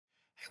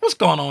What's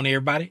going on,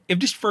 everybody? If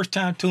this is your first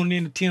time tuning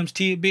in to Tim's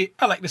Tidbit,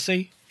 I like to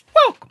say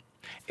welcome.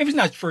 If it's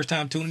not your first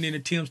time tuning in to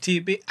Tim's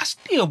Tidbit, I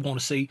still want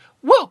to say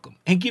welcome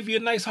and give you a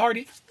nice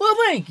hearty, well,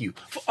 thank you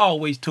for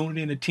always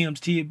tuning in to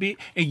Tim's Tidbit.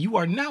 And you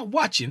are now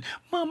watching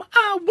Mama,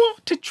 I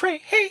Want to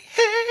Trade. Hey,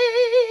 hey.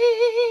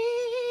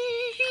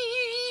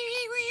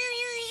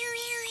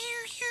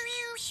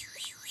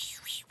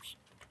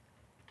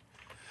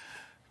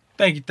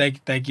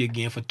 Thank you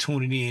again for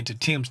tuning in to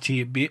Tim's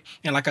Tidbit.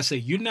 And like I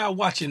said, you're now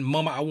watching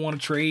Mama, I Want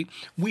to Trade.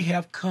 We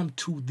have come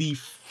to the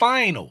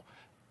final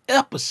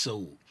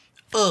episode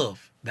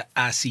of the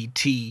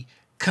ICT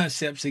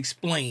Concepts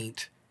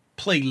Explained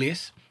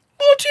playlist.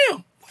 Well,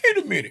 Tim,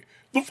 wait a minute.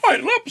 The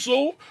final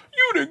episode?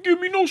 You didn't give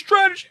me no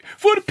strategy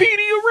for the PD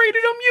array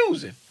that I'm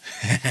using.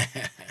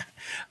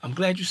 I'm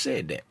glad you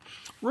said that.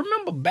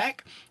 Remember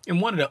back in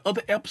one of the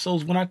other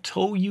episodes when I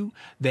told you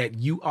that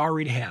you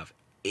already have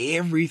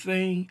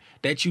everything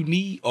that you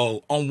need?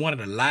 Oh, on one of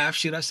the live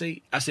shit I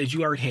said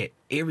you already had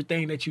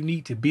everything that you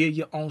need to build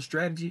your own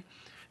strategy,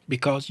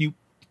 because you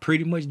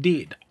pretty much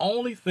did. The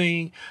only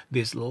thing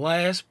this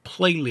last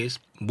playlist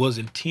was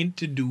intended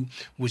to do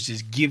was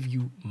just give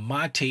you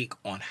my take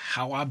on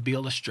how I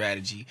build a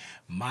strategy,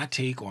 my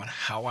take on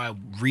how I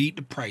read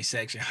the price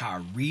action, how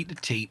I read the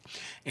tape,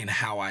 and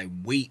how I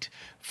wait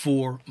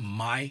for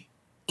my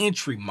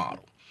entry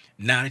model.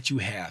 Now that you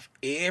have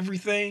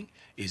everything,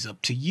 it's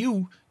up to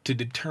you to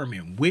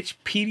determine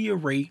which PD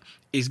array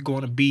is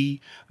going to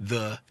be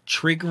the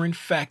triggering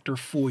factor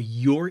for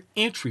your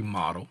entry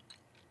model,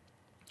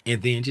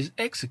 and then just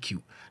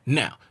execute.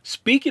 Now,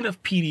 speaking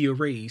of PD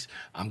arrays,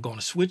 I'm going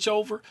to switch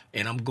over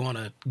and I'm going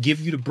to give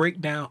you the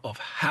breakdown of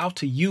how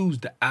to use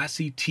the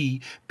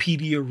ICT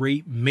PD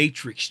array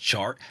matrix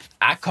chart.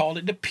 I call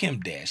it the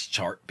PDub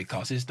chart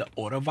because it's the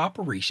order of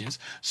operations.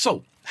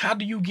 So how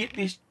do you get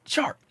this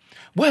chart?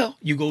 Well,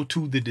 you go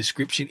to the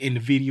description in the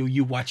video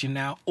you're watching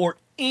now, or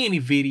any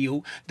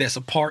video that's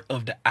a part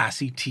of the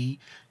ICT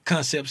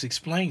Concepts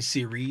Explained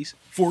series.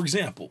 For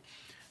example,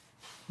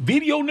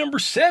 video number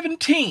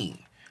 17,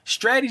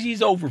 Strategies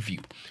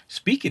Overview.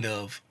 Speaking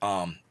of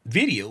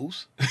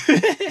videos,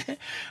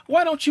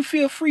 why don't you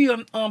feel free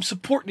to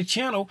support the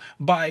channel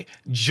by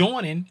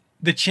joining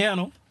the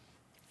channel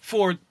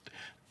for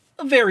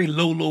a very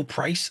low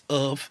price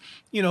of,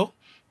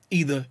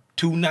 either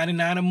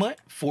 $2.99 a month,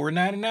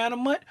 $4.99 a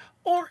month,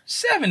 or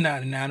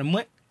 $7.99 a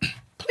month.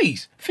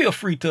 Please feel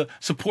free to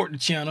support the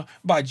channel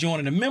by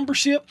joining a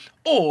membership,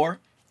 or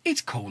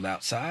it's cold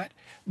outside,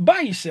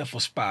 buy yourself a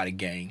Spotty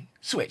Gang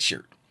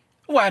sweatshirt.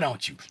 Why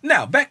don't you?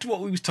 Now, back to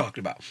what we was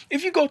talking about.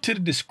 If you go to the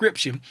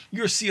description,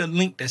 you'll see a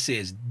link that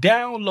says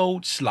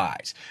download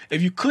slides.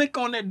 If you click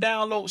on that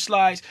download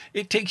slides,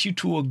 it takes you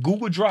to a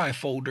Google Drive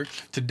folder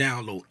to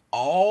download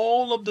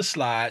all of the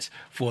slides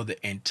for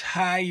the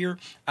entire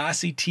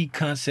ICT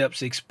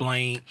Concepts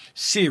Explained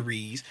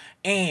series.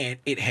 And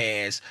it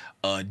has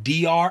a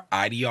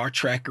IDR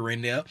tracker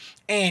in there,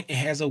 and it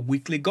has a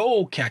weekly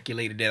goal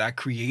calculator that I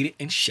created,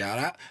 and shout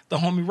out the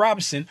homie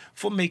Robinson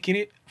for making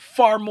it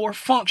far more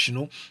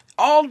functional.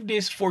 All of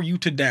this for you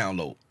to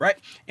download, right?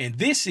 And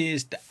this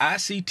is the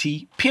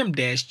ICT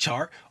PDub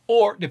chart,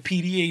 or the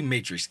PDA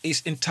matrix.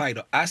 It's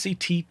entitled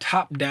ICT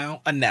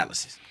Top-Down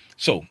Analysis.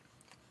 So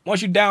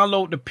once you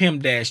download the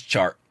PDub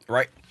chart,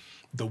 right,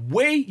 the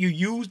way you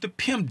use the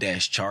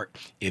PDub chart,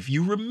 if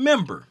you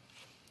remember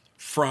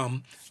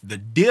from the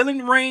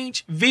dealing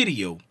range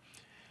video,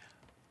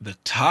 the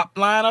top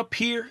line up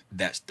here,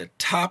 that's the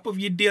top of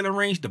your dealing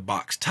range, the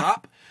box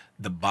top.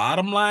 The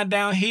bottom line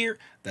down here,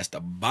 that's the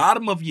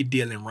bottom of your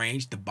dealing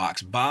range, the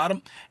box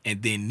bottom.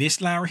 And then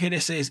this line right here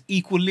that says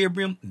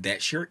equilibrium,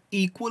 that's your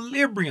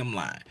equilibrium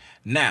line.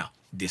 Now,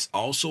 this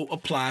also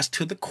applies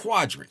to the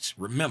quadrants.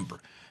 Remember,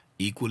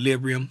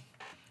 equilibrium,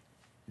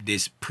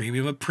 this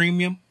premium of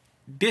premium,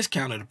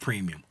 discount of the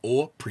premium,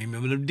 or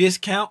premium of the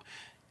discount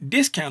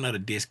of the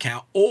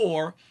discount,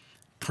 or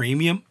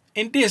premium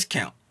and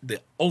discount. The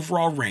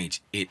overall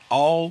range, it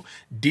all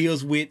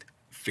deals with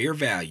fair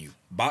value.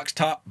 Box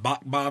top,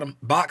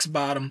 box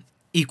bottom,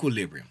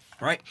 equilibrium,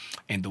 right?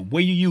 And the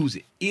way you use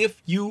it,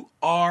 if you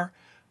are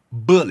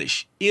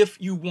bullish, if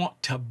you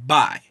want to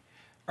buy,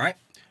 right,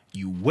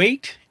 you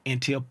wait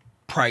until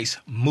price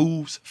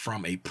moves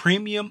from a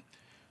premium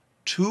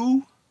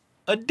to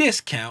a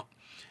discount,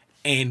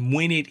 and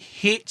when it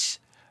hits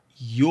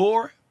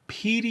your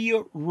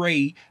PD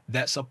array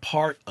that's a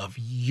part of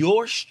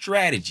your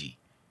strategy,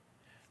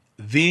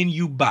 then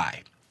you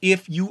buy.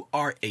 If you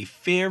are a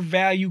fair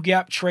value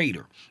gap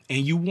trader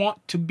and you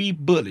want to be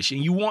bullish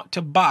and you want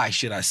to buy,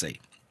 should I say,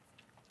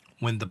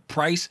 when the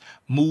price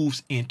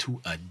moves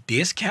into a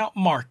discount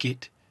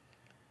market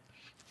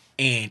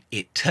and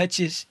it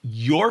touches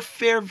your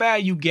fair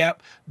value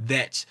gap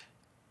that's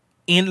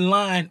in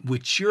line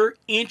with your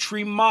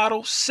entry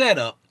model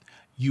setup,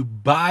 you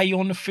buy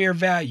on the fair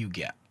value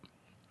gap.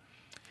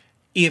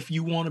 If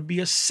you want to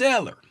be a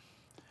seller,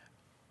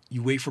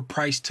 you wait for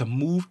price to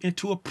move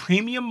into a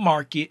premium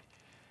market.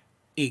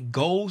 It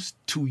goes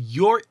to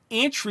your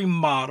entry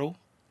model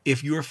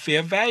if you're a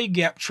fair value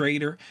gap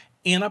trader,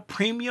 in a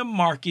premium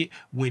market,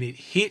 when it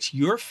hits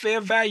your fair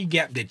value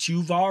gap that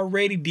you've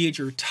already did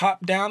your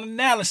top-down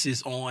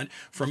analysis on,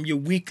 from your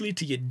weekly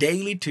to your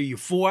daily to your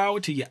 4-hour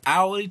to your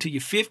hourly to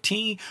your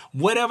 15,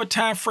 whatever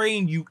time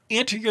frame you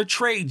enter your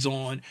trades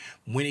on,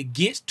 when it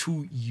gets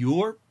to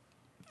your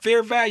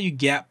fair value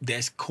gap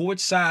that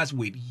coincides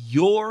with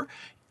your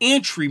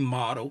entry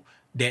model,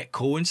 that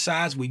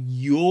coincides with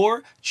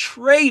your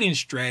trading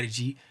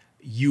strategy,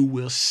 you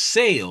will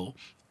sell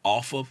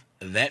off of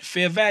that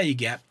fair value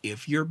gap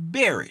if you're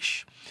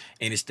bearish.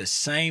 And it's the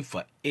same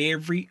for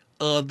every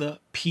other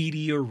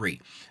PD array.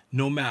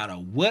 No matter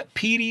what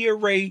PD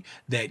array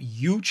that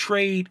you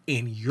trade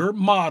in your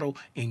model,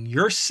 in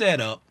your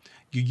setup,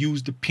 you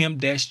use the PIM-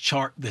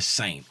 chart the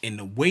same. And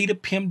the way the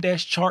PIM-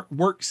 chart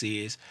works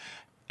is,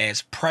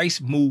 as price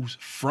moves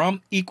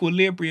from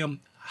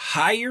equilibrium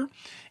higher,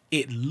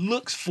 it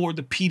looks for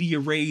the PD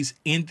arrays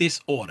in this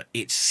order.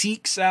 It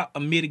seeks out a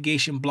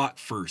mitigation block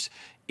first.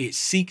 It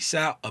seeks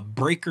out a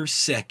breaker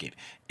second.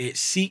 It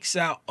seeks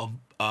out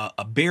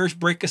a bearish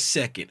breaker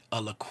second,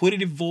 a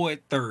liquidity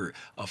void third,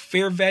 a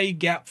fair value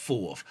gap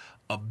fourth,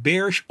 a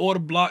bearish order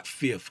block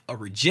fifth, a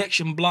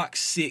rejection block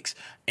sixth,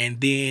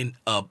 and then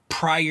a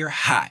prior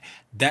high.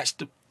 That's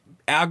the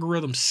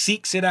algorithm,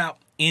 seeks it out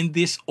in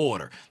this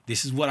order.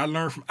 This is what I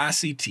learned from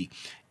ICT.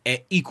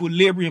 At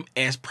equilibrium,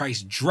 as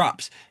price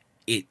drops,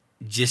 it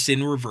just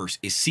in reverse.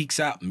 It seeks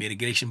out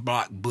mitigation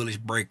block, bullish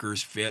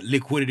breakers,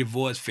 liquidity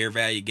voids, fair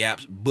value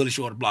gaps, bullish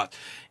order blocks.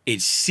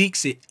 It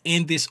seeks it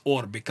in this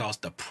order because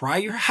the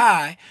prior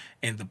high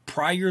and the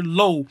prior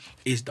low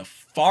is the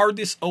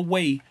farthest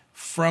away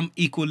from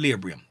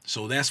equilibrium.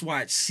 So that's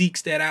why it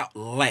seeks that out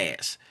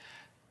last.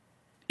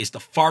 It's the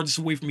farthest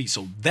away from me.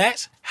 So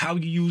that's how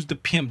you use the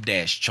PIM-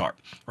 chart,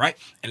 right?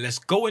 And let's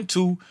go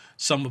into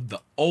some of the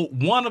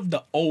one of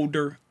the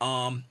older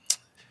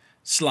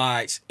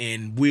slides,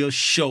 and we'll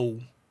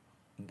show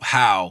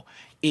how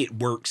it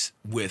works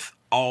with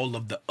all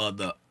of the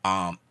other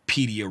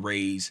PD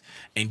arrays.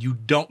 And you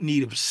don't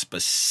need a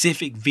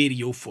specific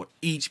video for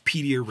each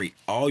PD array.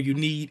 All you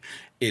need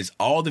is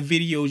all the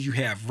videos you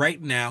have right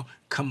now.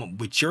 Come up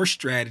with your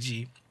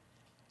strategy,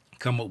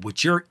 come up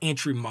with your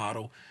entry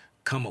model,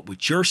 come up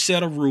with your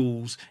set of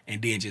rules,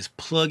 and then just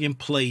plug and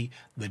play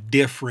the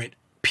different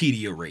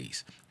PD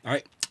arrays. All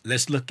right,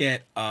 let's look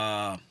at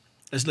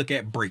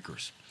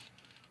breakers.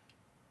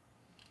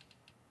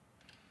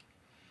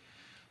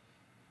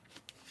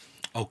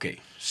 Okay,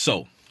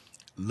 so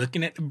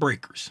looking at the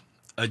breakers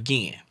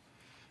again,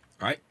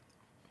 right?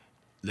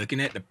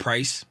 Looking at the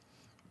price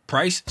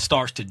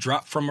starts to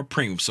drop from a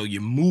premium. So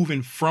you're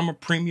moving from a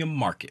premium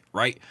market,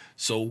 right?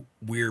 So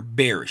we're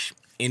bearish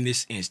in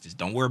this instance.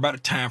 Don't worry about the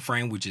time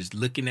frame. We're just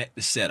looking at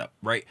the setup,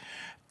 right?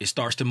 It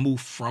starts to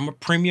move from a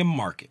premium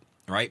market,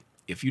 right?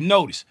 If you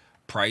notice,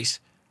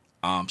 price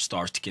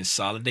starts to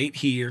consolidate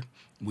here.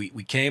 We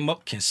came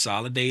up,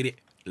 consolidated,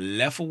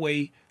 left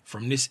away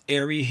from this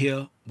area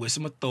here with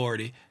some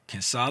authority,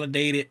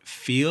 consolidated,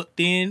 filled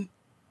in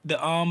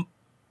the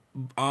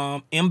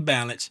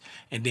imbalance,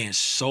 and then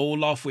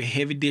sold off with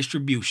heavy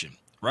distribution,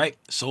 right?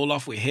 Sold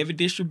off with heavy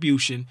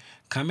distribution,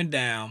 coming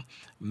down,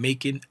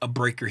 making a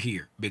breaker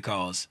here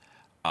because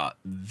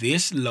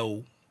this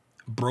low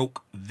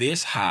broke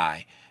this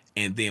high,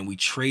 and then we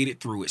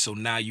traded through it. So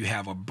now you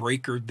have a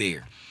breaker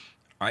there.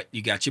 All right,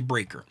 you got your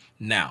breaker.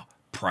 Now,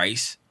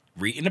 price,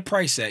 read in the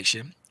price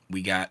section,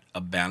 we got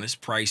a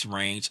balanced price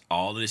range.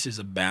 All of this is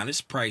a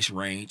balanced price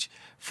range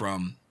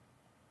from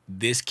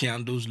this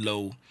candle's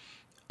low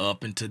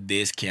up into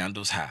this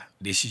candle's high.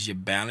 This is your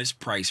balanced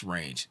price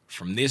range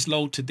from this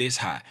low to this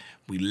high.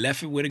 We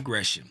left it with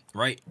aggression,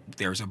 right?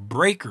 There's a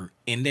breaker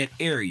in that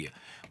area.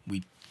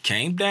 We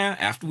came down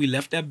after we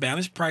left that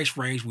balanced price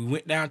range. We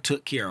went down,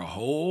 took care of a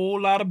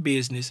whole lot of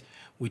business.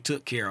 We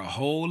took care of a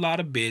whole lot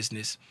of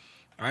business,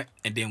 all right?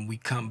 And then we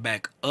come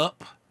back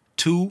up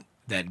to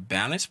that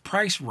balanced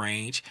price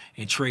range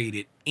and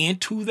traded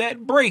into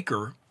that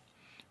breaker.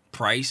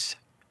 Price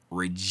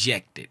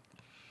rejected.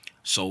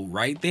 So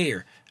right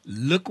there,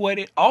 look what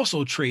it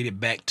also traded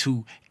back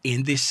to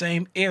in this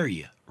same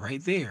area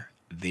right there.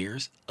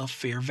 There's a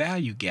fair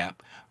value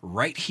gap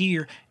right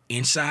here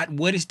inside.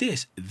 What is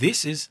this?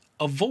 This is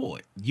a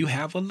void. You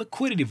have a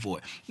liquidity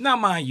void. Now,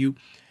 mind you,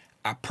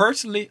 I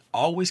personally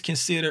always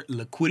consider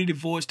liquidity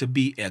voids to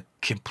be a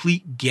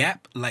complete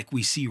gap like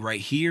we see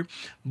right here.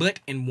 But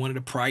in one of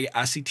the prior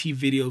ICT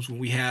videos, when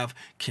we have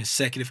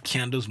consecutive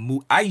candles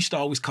move, I used to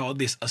always call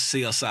this a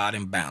sell side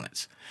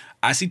imbalance.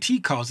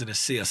 ICT calls it a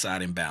sell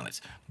side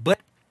imbalance. But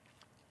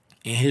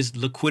in his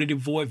liquidity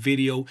void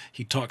video,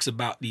 he talks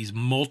about these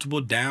multiple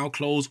down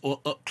close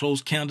or up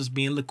close candles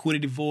being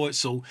liquidity void.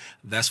 So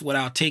that's what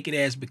I'll take it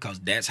as, because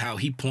that's how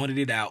he pointed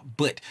it out.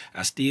 But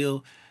I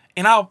still...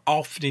 And I'll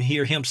often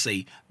hear him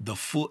say the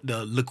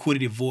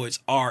liquidity voids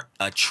are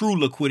a true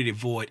liquidity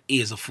void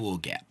is a full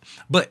gap.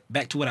 But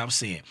back to what I was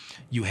saying,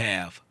 you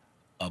have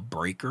a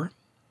breaker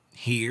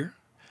here,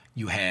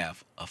 you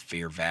have a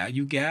fair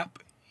value gap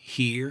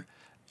here,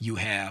 you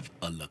have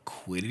a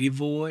liquidity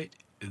void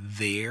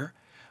there.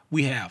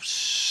 We have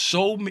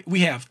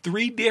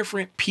three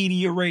different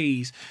PD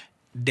arrays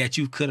that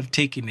you could have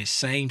taken the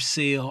same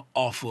sell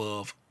off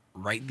of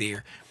right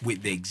there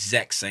with the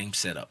exact same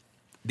setup.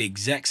 The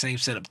exact same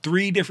setup.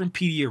 3 different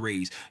PD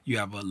arrays. You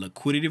have a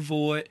liquidity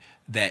void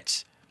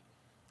that's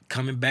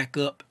coming back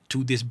up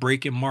to this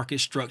breaking market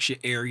structure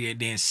area and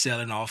then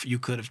selling off. You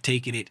could have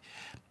taken it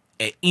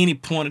at any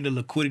point of the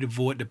liquidity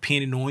void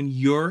depending on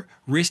your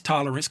risk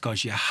tolerance,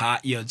 because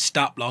your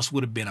stop loss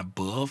would have been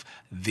above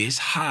this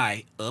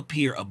high up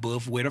here,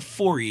 above where the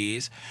 4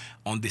 is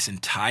on this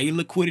entire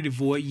liquidity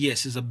void.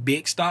 Yes, it's a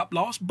big stop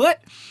loss,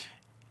 but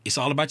it's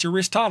all about your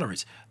risk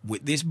tolerance.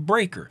 With this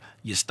breaker,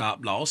 your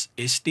stop loss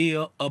is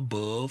still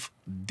above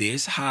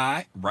this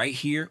high right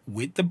here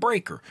with the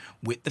breaker.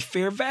 With the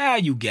fair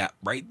value gap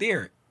right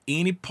there,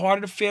 any part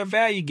of the fair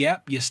value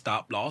gap, your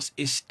stop loss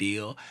is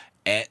still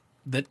at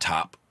the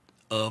top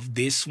of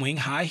this swing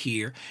high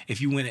here.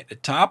 If you went at the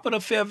top of the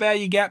fair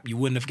value gap, you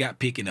wouldn't have got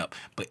picking up.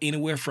 But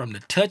anywhere from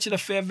the touch of the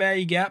fair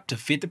value gap to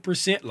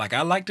 50%, like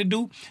I like to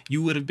do,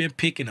 you would have been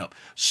picking up.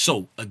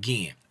 So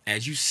again,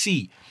 as you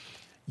see,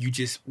 you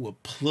just will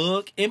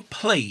plug and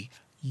play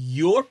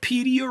your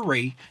PD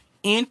array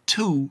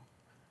into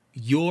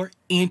your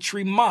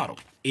entry model.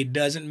 It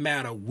doesn't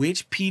matter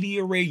which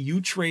PD array you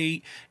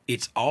trade.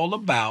 It's all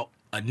about,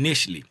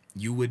 initially,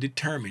 you will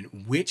determine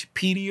which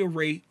PD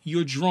array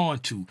you're drawn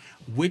to,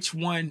 which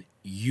one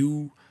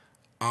you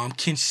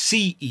can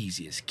see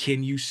easiest.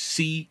 Can you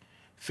see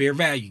fair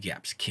value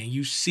gaps? Can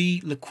you see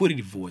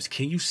liquidity voids?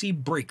 Can you see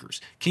breakers?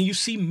 Can you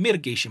see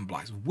mitigation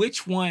blocks?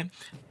 Which one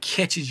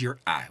catches your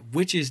eye?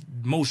 Which is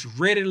most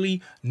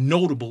readily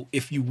notable,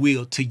 if you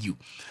will, to you?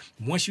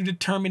 Once you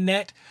determine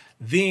that,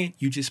 then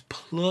you just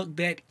plug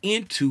that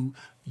into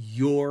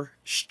your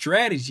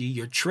strategy,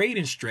 your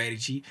trading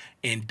strategy,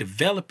 and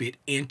develop it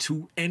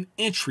into an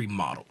entry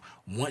model.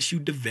 Once you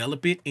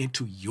develop it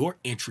into your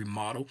entry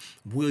model,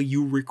 will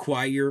you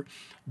require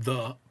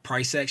the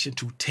price action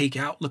to take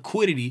out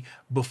liquidity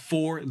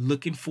before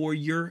looking for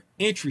your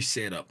entry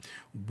setup?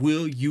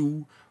 Will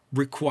you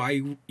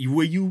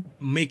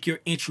make your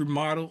entry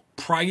model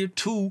prior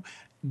to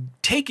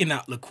taking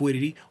out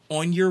liquidity,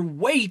 on your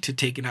way to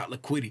taking out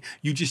liquidity?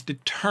 You just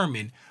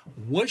determine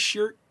what's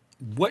your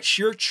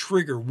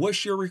trigger,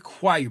 what's your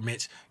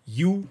requirements.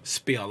 You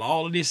spell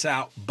all of this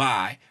out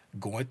by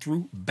going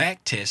through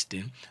back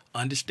testing,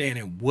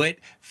 understanding what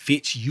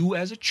fits you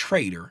as a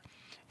trader,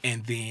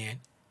 and then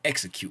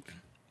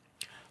executing.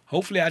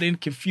 Hopefully I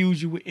didn't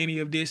confuse you with any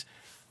of this.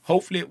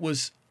 Hopefully it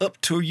was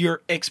up to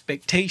your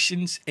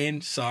expectations.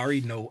 And sorry,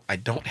 no, I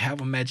don't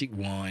have a magic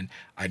wand.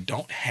 I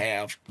don't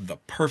have the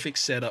perfect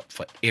setup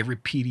for every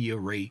PD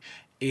array.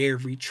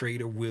 Every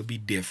trader will be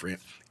different.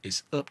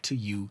 It's up to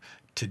you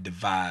to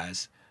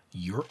devise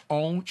your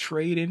own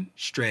trading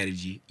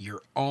strategy,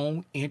 your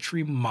own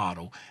entry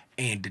model,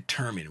 and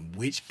determine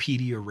which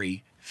PD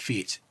array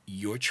fits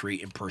your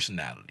trading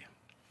personality.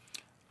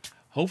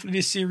 Hopefully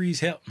this series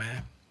helped,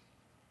 man.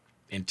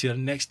 Until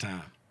next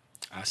time,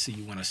 I'll see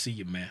you when I see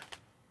you, man.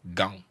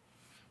 Gone.